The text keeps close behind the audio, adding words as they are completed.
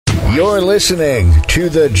You're listening to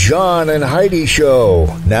the John and Heidi Show,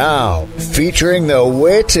 now featuring the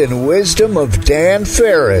wit and wisdom of Dan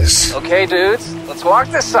Farris. Okay, dudes, let's walk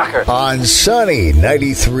this sucker. On Sunny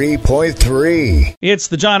 93.3. It's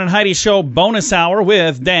the John and Heidi Show bonus hour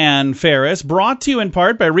with Dan Farris, brought to you in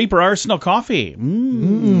part by Reaper Arsenal Coffee.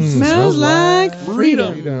 Smells like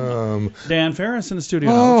freedom. Dan Farris in the studio.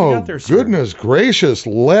 What you got there, sir? Goodness gracious.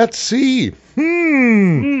 Let's see.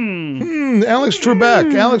 Alex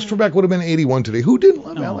Trebek. Alex Trebek would have been 81 today. Who didn't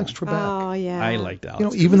love Alex Trebek? Oh, yeah. I liked Alex. You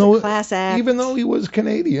know, even though class act. even though he was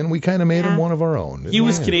Canadian, we kind of made him one of our own. He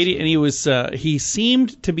was Canadian, and he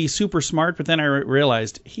seemed to be super smart, but then I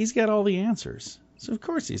realized he's got all the answers. So of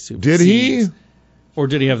course he's super. Did he? Or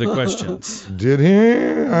did he have the questions? Did he?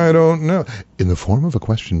 I don't know. In the form of a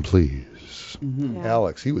question, please. Yeah.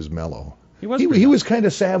 Alex, he was mellow. He was. He was kind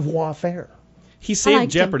of savoir-faire. He saved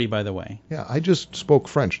liked Jeopardy, by the way. Yeah, I just spoke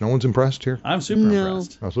French. No one's impressed here. I'm super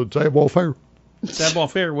impressed. I said savoir-faire.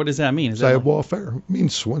 Savoir-faire, what does that mean? Is that Savoir-faire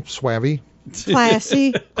means swavy.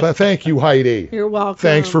 Classy. Thank you, Heidi. You're welcome.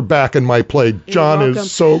 Thanks for backing my play. John welcome.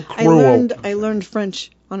 is so cruel. I learned French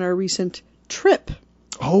on our recent trip.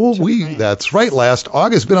 Oh, that's right. Last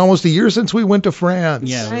August, been almost a year since we went to France.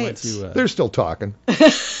 Yeah, we Right. went to... They're still talking.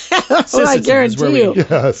 Oh, I guarantee you.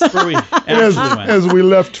 Yes. Where we actually went. As we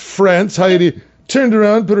left France, Heidi turned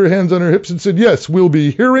around, put her hands on her hips, and said, "Yes, we'll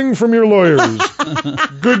be hearing from your lawyers."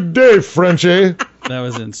 Good day, Frenchie. That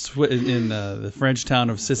was in the French town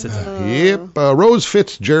of Sicily. Yep. Rose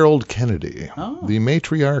Fitzgerald Kennedy, Oh. the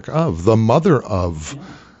matriarch of, the mother of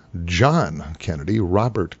John Kennedy,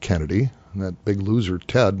 Robert Kennedy. And that big loser,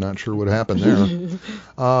 Ted, not sure what happened there.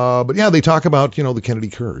 But yeah, they talk about, the Kennedy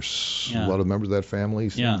curse. Yeah. A lot of members of that family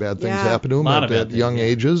seen Yeah. bad things Yeah. happen to them Lot of at bad young things, yeah.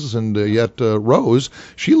 ages. And yet Rose,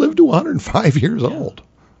 she lived to 105 years old,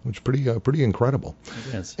 which is pretty incredible.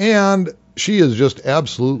 It is. And she is just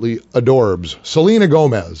absolutely adorbs. Selena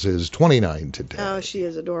Gomez is 29 today. Oh, she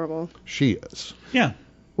is adorable. She is. Yeah. It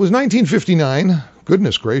was 1959.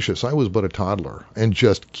 Goodness gracious, I was but a toddler and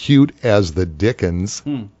just cute as the dickens.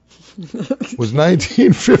 Was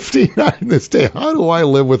 1959 this day. How do I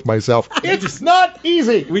live with myself? It's not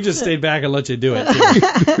easy. We just stayed back and let you do it,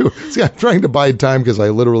 too. See, I'm trying to bide time because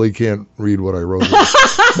I literally can't read what I wrote.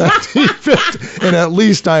 1950, and at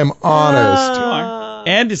least I'm honest.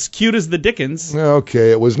 And as cute as the Dickens. Okay,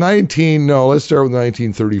 it was let's start with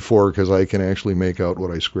 1934 because I can actually make out what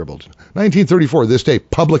I scribbled. 1934, this day,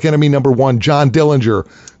 Public Enemy #1, John Dillinger,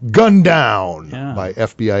 gunned down by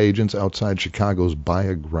FBI agents outside Chicago's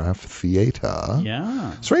Biograph Theater.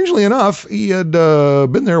 Yeah. Strangely enough, he had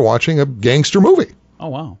been there watching a gangster movie. Oh,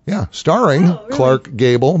 wow. Yeah, starring really? Clark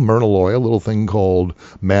Gable, Myrna Loy, a little thing called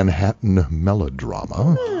Manhattan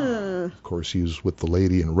Melodrama. Of course, he was with the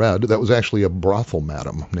lady in red. That was actually a brothel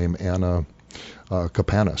madam named Anna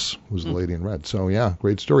Kapanis, was the lady in red. So, yeah,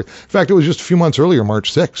 great story. In fact, it was just a few months earlier,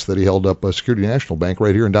 March 6th, that he held up a Security National Bank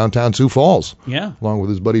right here in downtown Sioux Falls. Yeah. Along with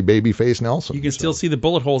his buddy Babyface Nelson. You can still see the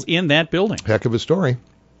bullet holes in that building. Heck of a story.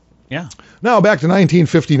 Yeah. Now back to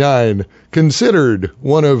 1959, considered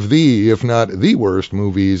one of the, if not the worst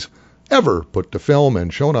movies ever put to film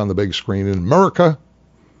and shown on the big screen in America.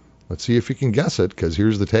 Let's see if you can guess it, because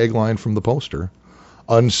here's the tagline from the poster.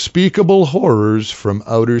 Unspeakable horrors from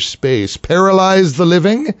outer space paralyze the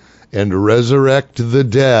living and resurrect the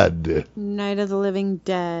dead. Night of the Living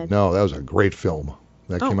Dead. No, that was a great film.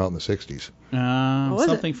 That came out in the 60s. was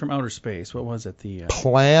Something from outer space. What was it?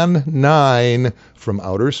 Plan 9 from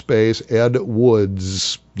outer space, Ed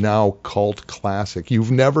Wood's now cult classic.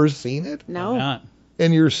 You've never seen it? No. Not.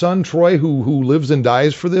 And your son Troy, who lives and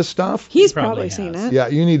dies for this stuff? He's probably probably has. seen it. Yeah,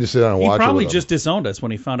 you need to sit down and He watch it. probably with him. just disowned us when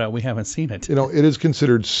he found out we haven't seen it. It is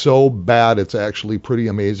considered so bad, it's actually pretty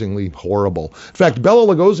amazingly horrible. In fact,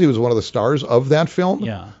 Bela Lugosi was one of the stars of that film.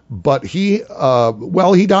 Yeah. But he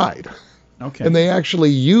died. Okay. And they actually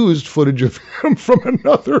used footage of him from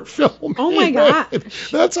another film. Oh, my God.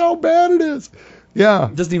 That's how bad it is. Yeah.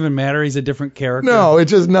 It doesn't even matter. He's a different character. No, it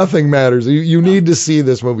just nothing matters. You need to see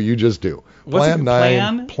this movie. You just do. What's it?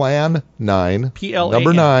 Plan 9. PLAN.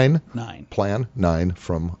 Number 9. 9. Plan 9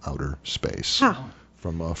 from outer space. Huh.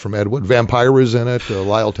 From Ed Wood. Vampire is in it.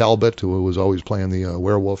 Lyle Talbot, who was always playing the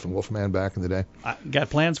werewolf and Wolfman back in the day. I got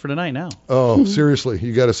plans for tonight now. Oh, seriously,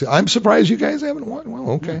 you got to see. I'm surprised you guys haven't watched.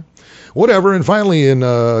 Well, okay. Whatever. And finally, in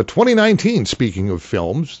 2019, speaking of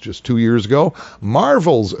films, just 2 years ago,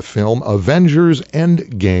 Marvel's film Avengers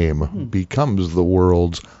Endgame becomes the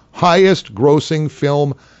world's highest grossing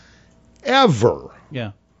film ever.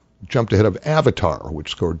 Yeah. Jumped ahead of Avatar, which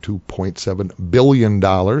scored $2.7 billion.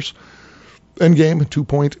 Endgame,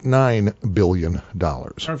 $2.9 billion. I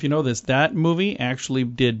don't know if you know this. That movie actually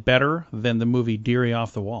did better than the movie Dearie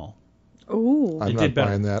Off the Wall. Ooh. I'm It not did better.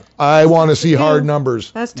 buying that. I want to see hard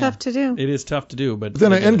numbers. That's tough to do. It is tough to do, but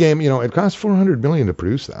Then they an did it. Endgame, it cost $400 million to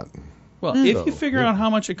produce that. Well, if you figure out how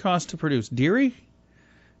much it cost to produce Deary,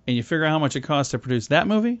 and you figure out how much it cost to produce that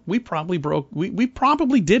movie, we probably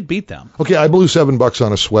did beat them. Okay, I blew $7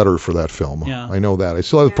 on a sweater for that film. Yeah. I know that. I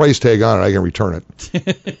still have the price tag on it. I can return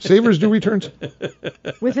it. Savers do returns?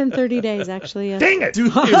 Within 30 days, actually. Yes. Dang it!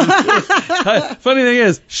 Funny thing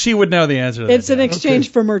is, she would know the answer to that. It's an exchange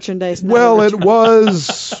for merchandise. not Well, a it return.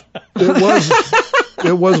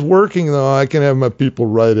 it was working though. I can have my people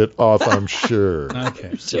write it off, I'm sure.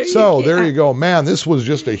 Okay. So there you go, man. This was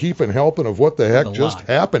just a heap and helping of what the heck A just lot.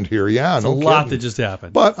 happened here. Yeah, It's no a lot kidding. that just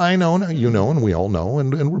happened. But I know, you know, and we all know,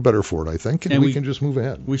 and we're better for it, I think, and And we we- can just move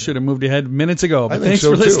ahead. We should have moved ahead minutes ago. But I think thanks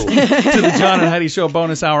so, for too. listening to the John and Heidi Show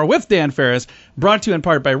bonus hour with Dan Farris, brought to you in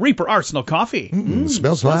part by Reaper Arsenal Coffee.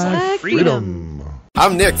 Smells like freedom.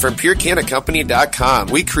 I'm Nick from PureCannaCompany.com.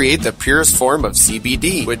 We create the purest form of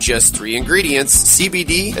CBD with just 3 ingredients.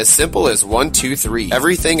 CBD, as simple as 1, 2, 3.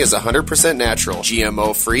 Everything is 100% natural,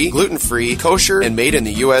 GMO-free, gluten-free, kosher, and made in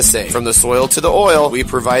the USA. From the soil to the oil, we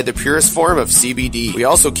provide the purest form of CBD. We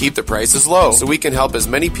also keep the prices low, so we can help as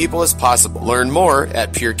many people as possible. Learn more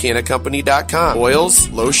at PureCannaCompany.com. Oils,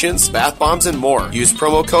 lotions, bath bombs, and more. Use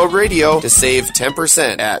promo code RADIO to save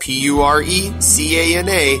 10% at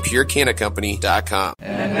PURECANA, PureCannaCompany.com.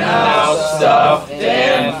 And now stuff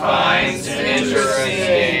Dan finds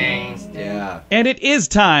interesting. Yeah. And it is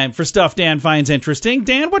time for Stuff Dan Finds Interesting.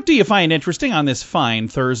 Dan, what do you find interesting on this fine We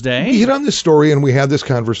Thursday? hit on this story and we had this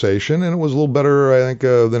conversation, and it was a little better, I think,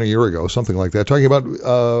 than a year ago, something like that, talking about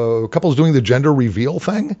couples doing the gender reveal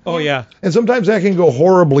thing. Oh, yeah. And sometimes that can go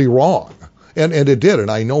horribly wrong. And it did.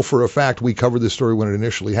 And I know for a fact we covered this story when it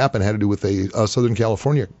initially happened. It had to do with a Southern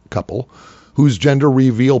California couple whose gender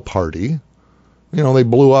reveal party, they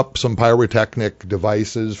blew up some pyrotechnic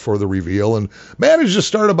devices for the reveal and managed to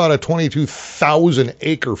start about a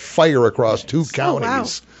 22,000-acre fire across 2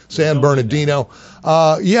 counties, San Bernardino.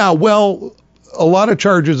 Well, a lot of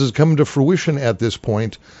charges has come to fruition at this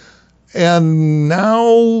point. And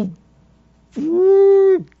now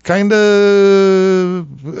kind of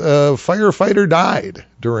firefighter died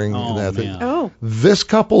during that thing. man. Oh. This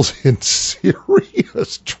couple's in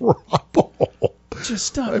serious trouble. Just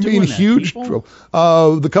stop I doing mean, that, huge people.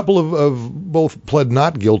 trouble. The couple of both pled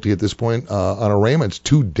not guilty at this point on arraignments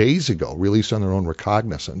 2 days ago, released on their own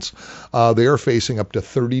recognizance. They are facing up to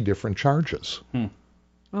 30 different charges.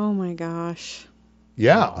 Oh, my gosh.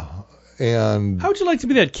 Yeah. And How would you like to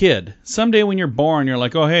be that kid? Someday when you're born, you're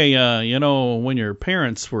like, oh, hey, when your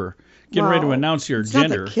parents were getting ready to Well, announce your it's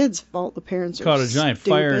gender, not the kid's fault. The parents are caught a giant stupid.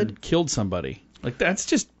 fire and killed somebody. Like, that's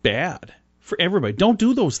just bad for everybody. Don't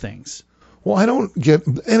do those things. well, I don't get,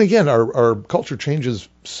 and again, our culture changes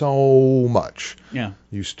so much. Yeah.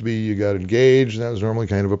 Used to be you got engaged, and that was normally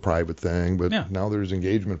kind of a private thing, but Yeah. now there's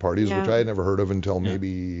engagement parties, Yeah. which I had never heard of until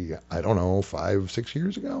maybe, 5-6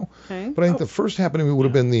 years ago. Okay. But I think the first happening would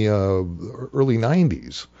have been the early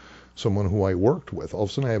 90s. Someone who I worked with, all of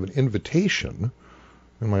a sudden I have an invitation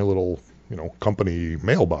in my little, company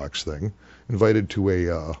mailbox thing, invited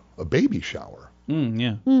to a baby shower.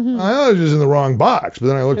 Yeah. I was just in the wrong box, but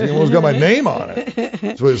then I looked and it almost got my name on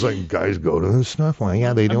it. So it's like, guys go to this stuff? Well,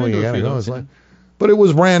 yeah, they do. been to You a gotta few go. of It's those, like, but it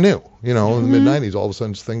was brand new, in the mid-90s. All of a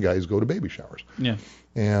sudden, this thing, guys go to baby showers. Yeah.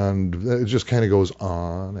 And it just kind of goes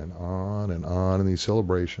on and on and on in these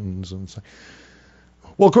celebrations. And it's like,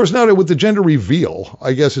 well, of course, now with the gender reveal,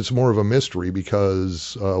 I guess it's more of a mystery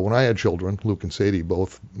because when I had children, Luke and Sadie,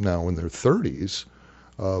 both now in their 30s,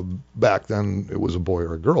 back then it was a boy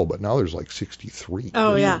or a girl, but now there's like 63.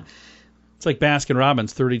 Oh, yeah. It's like Baskin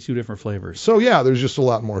Robbins, 32 different flavors. So, yeah, there's just a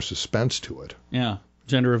lot more suspense to it. Yeah.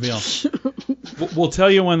 Gender reveal. We'll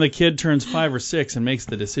tell you when the kid turns 5 or 6 and makes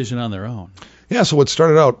the decision on their own. Yeah, so what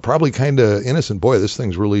started out probably kind of innocent. Boy, this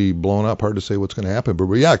thing's really blown up. Hard to say what's going to happen. But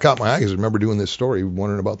yeah, it caught my eye because I remember doing this story,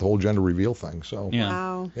 wondering about the whole gender reveal thing. So Yeah.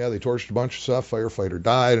 Wow. yeah, they torched a bunch of stuff. Firefighter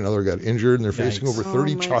died. Another got injured, and they're facing Yikes. over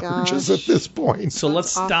 30 Oh, my charges gosh. at this point. So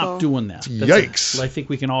let's That's stop awful. doing that. Yikes. I think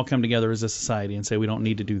we can all come together as a society and say we don't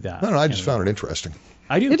need to do that. I don't know. I just found it interesting.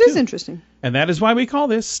 I do, It too. is interesting. And that is why we call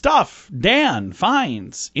this Stuff Dan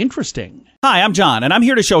Finds Interesting. Hi, I'm John, and I'm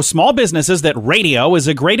here to show small businesses that radio is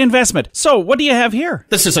a great investment. So what do you have here?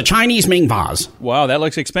 This is a Chinese Ming vase. Wow, that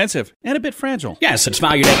looks expensive and a bit fragile. Yes, it's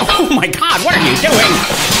valued at... Oh, my God, what are you doing?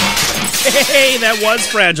 Hey, that was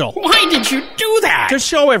fragile. Why did you do that? To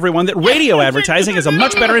show everyone that radio advertising is a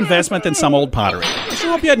much better investment than some old pottery. I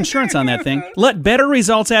sure hope you had insurance on that thing. Let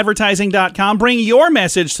BetterResultsAdvertising.com bring your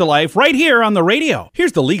message to life right here on the radio.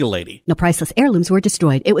 Here's the legal lady. No priceless heirlooms were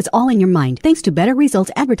destroyed. It was all in your mind. Thanks to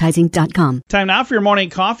BetterResultsAdvertising.com. Time now for your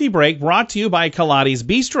morning coffee break, brought to you by Kaladi's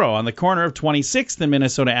Bistro on the corner of 26th and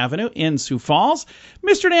Minnesota Avenue in Sioux Falls.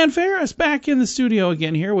 Mr. Dan Farris back in the studio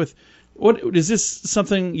again here with... What is this?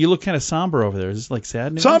 Something you look kind of somber over there? Is this like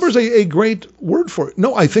sad news? Somber's a great word for it.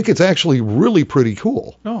 No, I think it's actually really pretty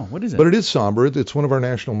cool. Oh, what is it? But it is somber. It's one of our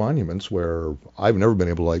national monuments where I've never been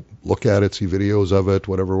able to look at it, see videos of it,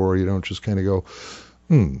 whatever, where you don't just kind of go,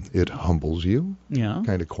 it humbles you. Yeah.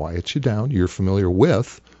 Kind of quiets you down. You're familiar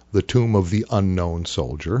with the Tomb of the Unknown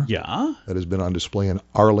Soldier. Yeah. That has been on display in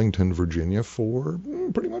Arlington, Virginia for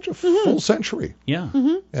pretty much a full century. Yeah.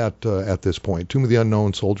 At this point. Tomb of the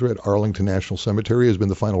Unknown Soldier at Arlington National Cemetery has been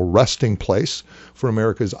the final resting place for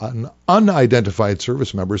America's unidentified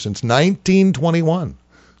service members since 1921.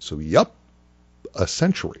 So, a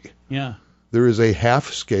century. Yeah. There is a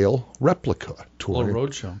half-scale replica touring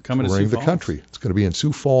roadshow coming to touring Sioux the Falls. Country. It's going to be in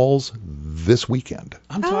Sioux Falls this weekend.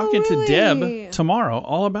 I'm talking to Deb tomorrow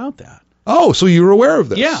all about that. Oh, so you were aware of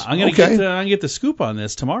this? Yeah, I'm gonna get the scoup on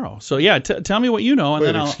this tomorrow. So yeah, tell me what you know, and Wait,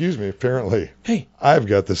 then I'll. Excuse me. Apparently, hey, I've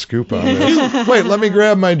got the scoop on this. Wait, let me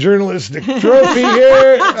grab my journalistic trophy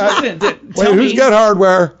here. Wait, who's got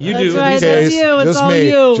hardware? You do. That's right, that's you. It's Just all me.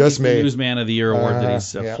 you. Just me. Newsman of the Year award that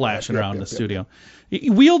he's flashing around the studio.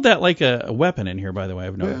 You wield that like a weapon in here, by the way.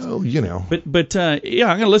 I've noticed. Well, you know. But I'm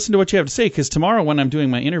going to listen to what you have to say, because tomorrow when I'm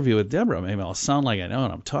doing my interview with Deborah, maybe I'll sound like I know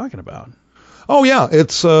what I'm talking about. Oh, yeah.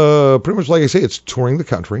 It's pretty much like I say, it's touring the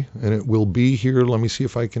country, and it will be here. Let me see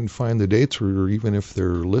if I can find the dates, or even if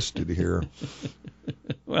they're listed here.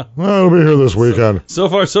 Well, it'll be here this weekend. So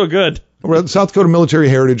far, so good. We're at the South Dakota Military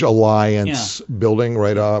Heritage Alliance building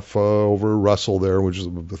right off over Russell there, which is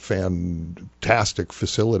a fantastic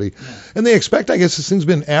facility. Yeah. And they expect, I guess this thing's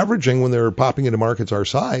been averaging when they're popping into markets our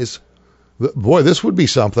size. Boy, this would be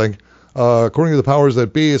something. According to the powers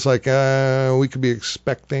that be, it's like we could be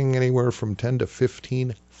expecting anywhere from 10 to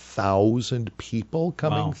 15,000 people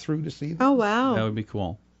coming through to see them. Oh, wow. That would be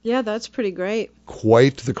cool. Yeah, that's pretty great.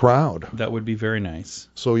 Quite the crowd. That would be very nice.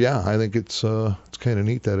 So, yeah, I think it's kind of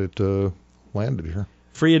neat that it landed here.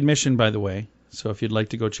 Free admission, by the way. So if you'd like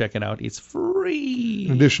to go check it out, it's free.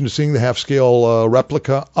 In addition to seeing the half-scale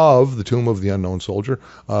replica of the Tomb of the Unknown Soldier,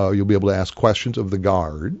 you'll be able to ask questions of the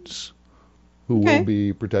guards who will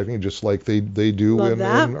be protecting it, just like they do in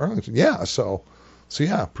Arlington. Yeah, so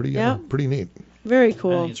yeah, pretty neat. Very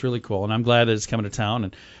cool. It's really cool, and I'm glad that it's coming to town.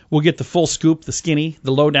 And we'll get the full scoop, the skinny,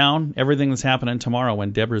 the lowdown, everything that's happening tomorrow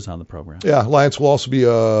when Deborah's on the program. Yeah, Alliance will also be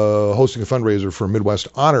hosting a fundraiser for Midwest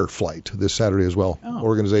Honor Flight this Saturday as well.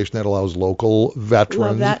 Organization that allows local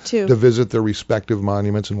veterans to visit their respective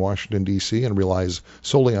monuments in Washington, D.C. and relies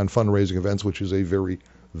solely on fundraising events, which is a very,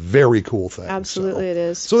 very cool thing. Absolutely, it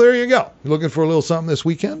is. So there you go. You're looking for a little something this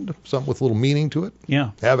weekend, something with a little meaning to it? Yeah.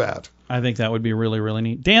 Have at. I think that would be really, really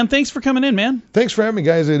neat. Dan, thanks for coming in, man. Thanks for having me,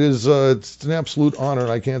 guys. It is it's an absolute honor,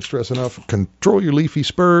 and I can't stress enough. Control your leafy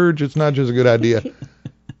spurge. It's not just a good idea.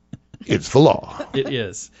 It's the law. It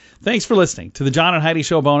is. Thanks for listening to the John and Heidi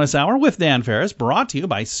Show bonus hour with Dan Farris, brought to you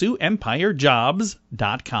by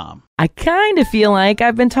SiouxEmpireJobs.com. I kind of feel like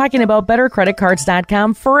I've been talking about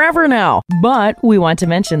BetterCreditCards.com forever now, but we want to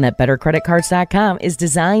mention that BetterCreditCards.com is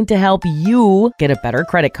designed to help you get a better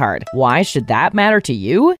credit card. Why should that matter to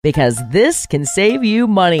you? Because this can save you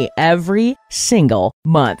money every single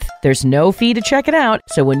month. There's no fee to check it out,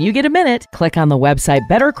 so when you get a minute, click on the website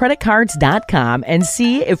BetterCreditCards.com and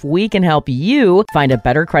see if we can help you find a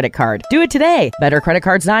better credit card. Do it today.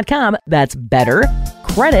 BetterCreditCards.com. That's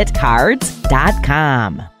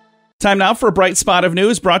BetterCreditCards.com. Time now for a bright spot of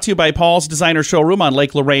news, brought to you by Paul's Designer Showroom on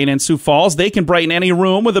Lake Lorraine in Sioux Falls. They can brighten any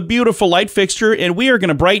room with a beautiful light fixture, and we are going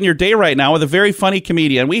to brighten your day right now with a very funny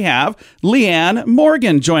comedian. We have Leanne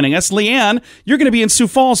Morgan joining us. Leanne, you're going to be in Sioux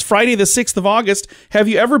Falls Friday the 6th of August. Have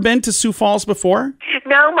you ever been to Sioux Falls before?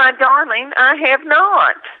 No, my darling, I have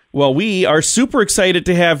not. Well, we are super excited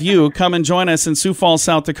to have you come and join us in Sioux Falls,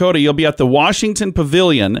 South Dakota. You'll be at the Washington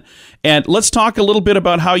Pavilion. And let's talk a little bit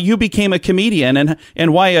about how you became a comedian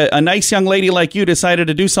and why a nice young lady like you decided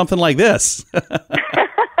to do something like this.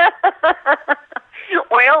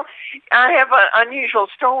 Well, I have an unusual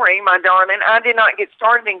story, my darling. I did not get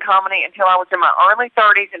started in comedy until I was in my early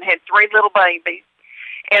 30s and had 3 little babies.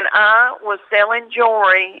 And I was selling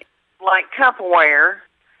jewelry like Tupperware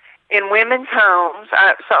in women's homes.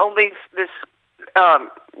 I sold this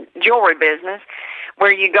jewelry business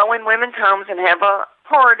where you go in women's homes and have a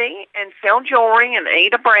party and sell jewelry and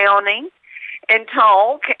eat a brownie and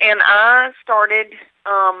talk. And I started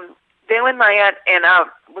doing that, and I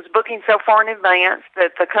was booking so far in advance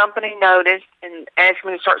that the company noticed and asked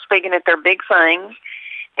me to start speaking at their big things.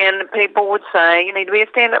 And people would say, you need to be a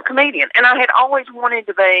stand-up comedian. And I had always wanted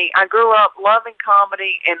to be. I grew up loving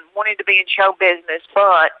comedy and wanted to be in show business,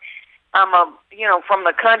 but I'm from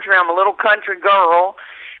the country. I'm a little country girl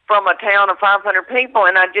from a town of 500 people,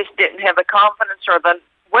 and I just didn't have the confidence or the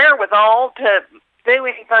wherewithal to do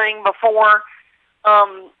anything before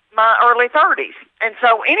my early 30s. And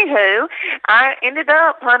so, anywho, I ended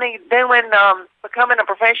up, honey, becoming a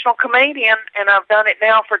professional comedian, and I've done it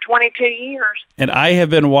now for 22 years. And I have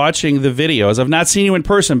been watching the videos. I've not seen you in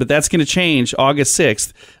person, but that's going to change August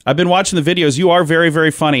 6th. I've been watching the videos. You are very,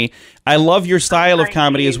 very funny. I love your style of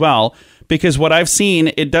comedy as well, because what I've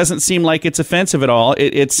seen, it doesn't seem like it's offensive at all.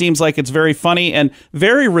 It seems like it's very funny and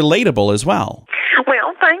very relatable as well.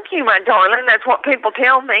 Well, thank you, my darling. That's what people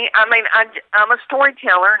tell me. I mean, I'm a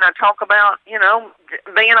storyteller, and I talk about,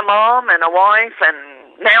 being a mom and a wife, and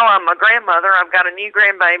now I'm a grandmother. I've got a new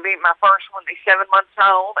grandbaby. My first one is 7 months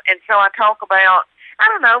old, and so I talk about,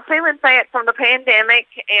 feeling fat from the pandemic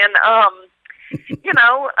and,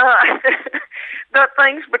 the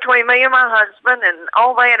things between me and my husband and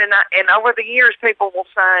all that. And over the years, people will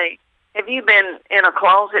say, have you been in a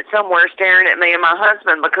closet somewhere staring at me and my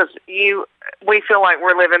husband because we feel like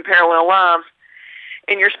we're living parallel lives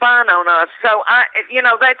and you're spying on us? So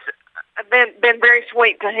that's been very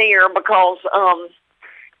sweet to hear because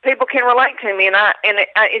people can relate to me, and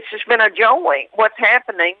it's just been a joy what's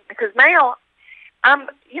happening, because now I'm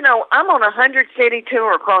on a 100-city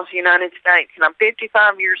tour across the United States, and I'm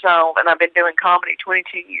 55 years old, and I've been doing comedy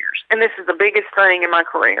 22 years, and this is the biggest thing in my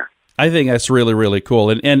career. I think that's really, really cool.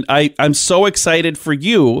 And I'm so excited for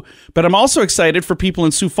you, but I'm also excited for people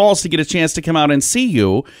in Sioux Falls to get a chance to come out and see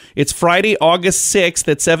you. It's Friday, August 6th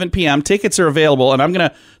at 7 p.m. Tickets are available, and I'm going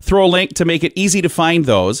to throw a link to make it easy to find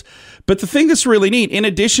those. But the thing that's really neat, in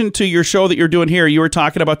addition to your show that you're doing here, you were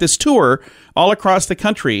talking about this tour all across the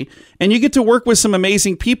country, and you get to work with some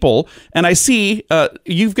amazing people. And I see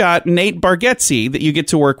you've got Nate Bargatze that you get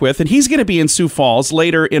to work with, and he's going to be in Sioux Falls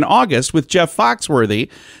later in August with Jeff Foxworthy.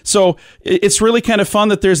 So it's really kind of fun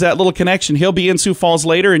that there's that little connection. He'll be in Sioux Falls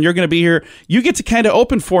later, and you're going to be here. You get to kind of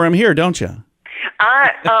open for him here, don't you?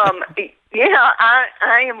 I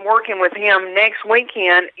am working with him next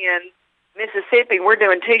weekend in Mississippi. We're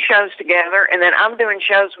doing 2 shows together, and then I'm doing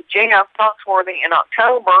shows with Jeff Foxworthy in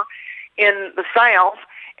October in the South,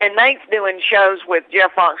 and Nate's doing shows with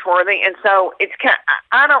Jeff Foxworthy. And so it's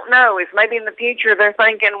I don't know if maybe in the future they're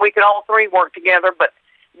thinking we could all 3 work together, but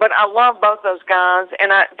I love both those guys,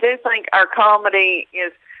 and I do think our comedy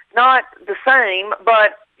is not the same,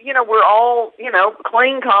 but we're all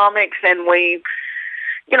clean comics, and we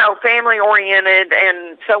family oriented,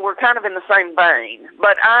 and so we're kind of in the same vein.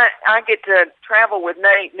 But I get to travel with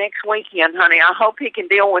Nate next weekend, honey. I hope he can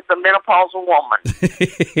deal with the menopausal woman.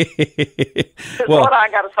 That's what I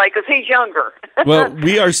got to say, because he's younger. Well,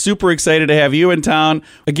 we are super excited to have you in town.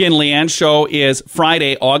 Again, Leanne's show is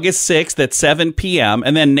Friday, August 6th at 7 p.m.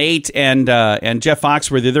 And then Nate and Jeff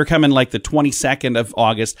Foxworthy, they're coming like the 22nd of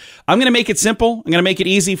August. I'm going to make it simple. I'm going to make it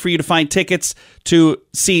easy for you to find tickets to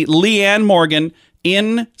see Leanne Morgan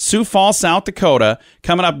in Sioux Falls, South Dakota,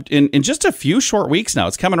 coming up in just a few short weeks now.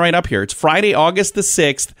 It's coming right up here. It's Friday, August the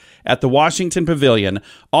 6th at the Washington Pavilion.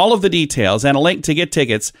 All of the details and a link to get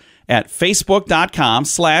tickets at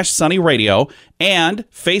facebook.com/sunnyradio and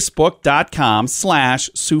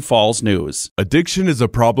facebook.com/Sioux Falls News. Addiction is a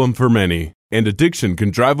problem for many, and addiction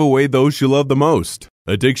can drive away those you love the most.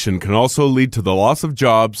 Addiction can also lead to the loss of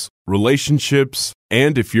jobs, relationships,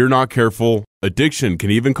 and if you're not careful, addiction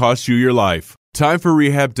can even cost you your life.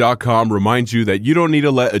 TimeForRehab.com reminds you that you don't need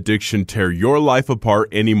to let addiction tear your life apart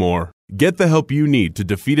anymore. Get the help you need to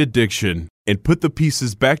defeat addiction and put the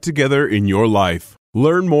pieces back together in your life.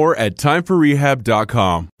 Learn more at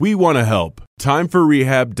TimeForRehab.com. We want to help.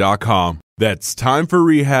 TimeForRehab.com. That's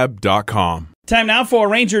TimeForRehab.com. Time now for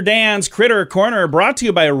Ranger Dan's Critter Corner, brought to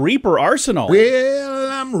you by Reaper Arsenal. Well,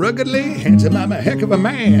 I'm ruggedly handsome. I'm a heck of a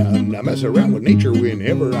man. I mess around with nature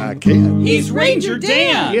whenever I can. He's Ranger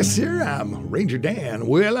Dan. Yes, sir, I'm Ranger Dan.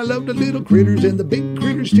 Well, I love the little critters and the big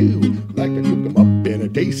critters, too. Like to cook them up in a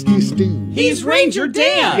tasty stew. He's Ranger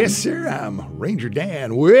Dan. Yes, sir, I'm Ranger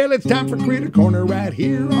Dan. Well, it's time for Critter Corner right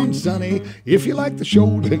here on Sunny. If you like the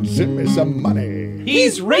show, then send me some money.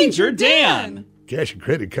 He's Ranger Dan. Cash and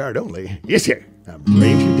credit card only. Yes, sir, I'm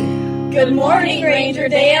Ranger Dan. Good morning, Ranger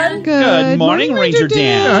Dan. Good morning, Ranger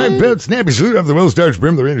Dan. I'm Pet Snappy Suit. I'm the well-starched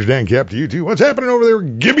brim, the Ranger Dan cap to you, too. What's happening over there,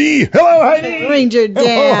 Gibby? Hello, Heidi. Ranger Dan.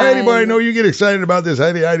 Hello, Heidi. Boy, I know you get excited about this,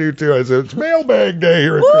 Heidi. I do, too. I said, it's mailbag day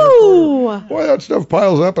here at Woo! Boy, that stuff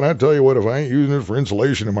piles up, and I tell you what, if I ain't using it for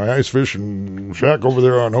insulation in my ice fishing shack over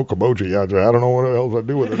there on Okoboji, I don't know what else I'd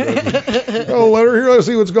do with it. Oh, let's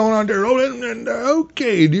see what's going on there. Oh, and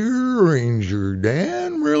okay, dear Ranger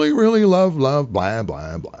Dan, really love, blah, blah,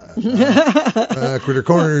 blah. Critter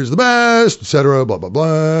Corner is the best, etc., blah, blah,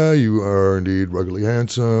 blah. You are indeed ruggedly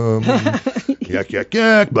handsome.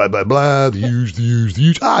 Yak, blah, blah, blah. The use.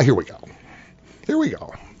 Here we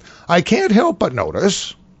go. I can't help but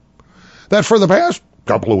notice that for the past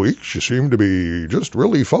couple of weeks, you seem to be just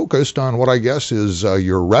really focused on what I guess is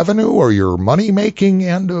your revenue or your money-making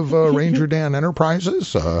end of Ranger Dan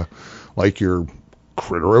Enterprises, like your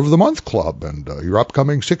Critter of the Month Club and your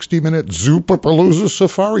upcoming 60-minute Zoopapalooza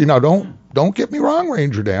Safari. Now, don't get me wrong,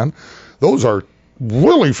 Ranger Dan. Those are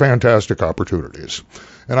really fantastic opportunities.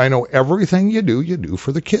 And I know everything you do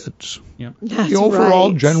for the kids. Yep. The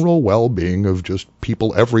overall general well-being of just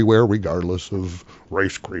people everywhere, regardless of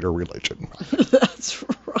race, creed, or religion. That's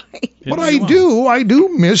right. But I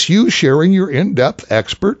do miss you sharing your in-depth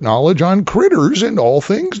expert knowledge on critters and all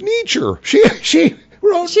things nature. She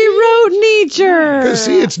wrote nature. Because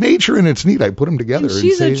see, it's nature and it's neat. I put them together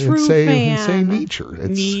and say nature.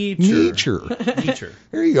 It's nature.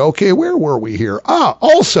 There you go. Okay, where were we here?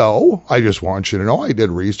 Also, I just want you to know I did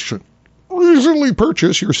recently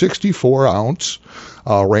purchase your 64-ounce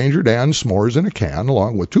Ranger Dan s'mores in a can,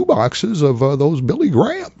 along with 2 boxes of those Billy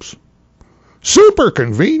Grahams. Super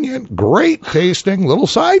convenient, great tasting. Little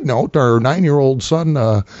side note, our 9-year-old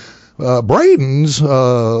son, Braden's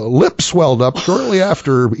lip swelled up shortly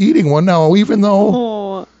after eating one. Now, even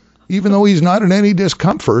though he's not in any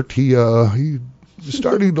discomfort, he's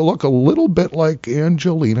starting to look a little bit like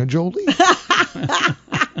Angelina Jolie.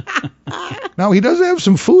 Now, he does have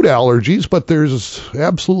some food allergies, but there's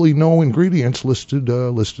absolutely no ingredients listed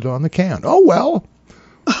on the can. Oh, well.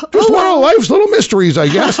 Just one of life's little mysteries, I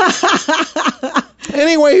guess.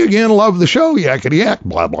 Anyway, again, love the show, yakety yak,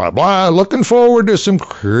 blah, blah, blah. Looking forward to some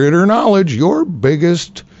critter knowledge. Your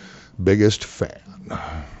biggest fan.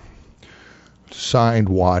 Signed,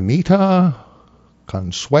 Juanita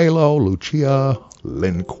Consuelo Lucia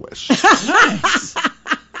Lindquist. Nice.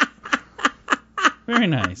 Very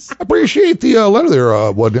nice. Appreciate the letter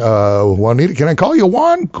there, Juanita. Can I call you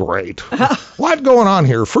Juan? Great. Lot going on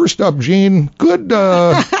here. First up, Gene, good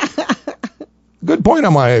point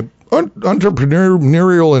on my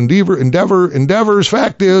entrepreneurial endeavors.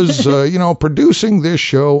 Fact is, producing this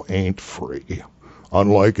show ain't free.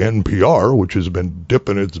 Unlike NPR, which has been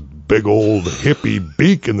dipping its big old hippie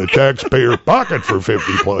beak in the taxpayer pocket for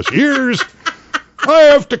 50-plus years, I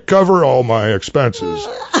have to cover all my expenses.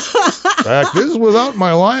 Fact is, without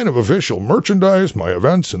my line of official merchandise, my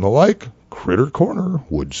events, and the like, Critter Corner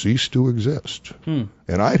would cease to exist. And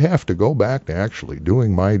I'd have to go back to actually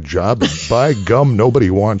doing my job, and by gum,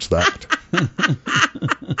 nobody wants that.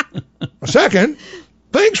 Second,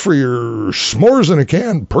 thanks for your s'mores in a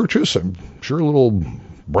can purchase. I'm sure little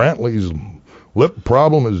Brantley's lip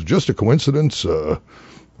problem is just a coincidence. I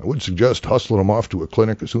would suggest hustling him off to a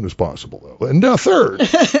clinic as soon as possible, though. And third,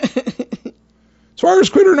 as far as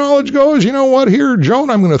critter knowledge goes, you know what? Here, Joan,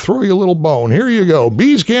 I'm going to throw you a little bone. Here you go.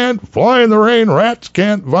 Bees can't fly in the rain. Rats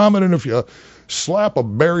can't vomit. And if you slap a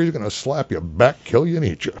bear, he's going to slap you back, kill you, and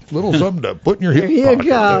eat you. Little something to put in your hip pocket. There you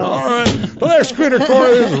go. All right. The next Critter Corner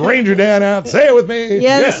is Ranger Dan out. Say it with me.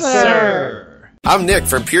 Yes, sir. I'm Nick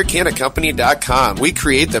from PureCannaCompany.com. We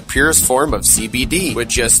create the purest form of CBD with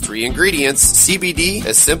just 3 ingredients. CBD,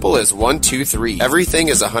 as simple as 1, 2, 3. Everything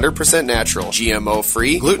is 100% natural,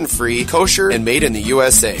 GMO-free, gluten-free, kosher, and made in the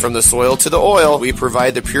USA. From the soil to the oil, we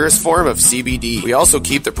provide the purest form of CBD. We also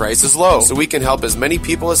keep the prices low, so we can help as many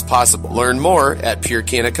people as possible. Learn more at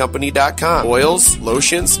PureCannaCompany.com. Oils,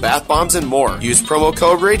 lotions, bath bombs, and more. Use promo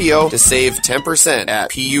code RADIO to save 10% at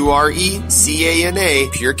PURECANA,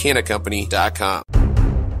 PureCannaCompany.com.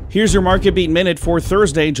 Here's your Market Beat Minute for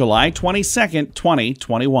Thursday, July 22nd,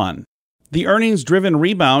 2021. The earnings-driven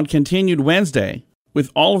rebound continued Wednesday,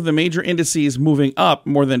 with all of the major indices moving up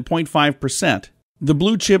more than 0.5%. The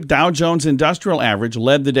blue-chip Dow Jones Industrial Average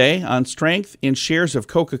led the day on strength in shares of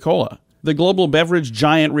Coca-Cola. The global beverage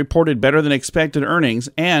giant reported better-than-expected earnings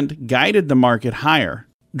and guided the market higher,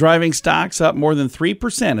 driving stocks up more than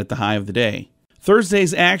 3% at the high of the day.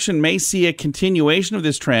 Thursday's action may see a continuation of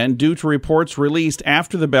this trend due to reports released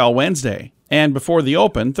after the bell Wednesday and before the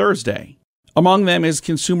open Thursday. Among them is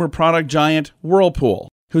consumer product giant Whirlpool,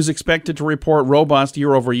 who's expected to report robust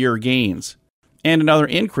year-over-year gains. and another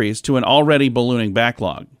increase to an already ballooning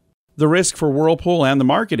backlog. The risk for Whirlpool and the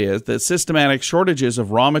market is that systematic shortages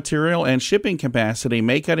of raw material and shipping capacity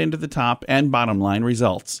may cut into the top and bottom line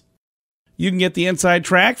results. You can get the inside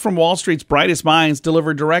track from Wall Street's brightest minds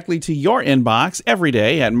delivered directly to your inbox every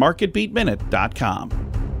day at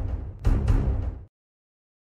marketbeatminute.com.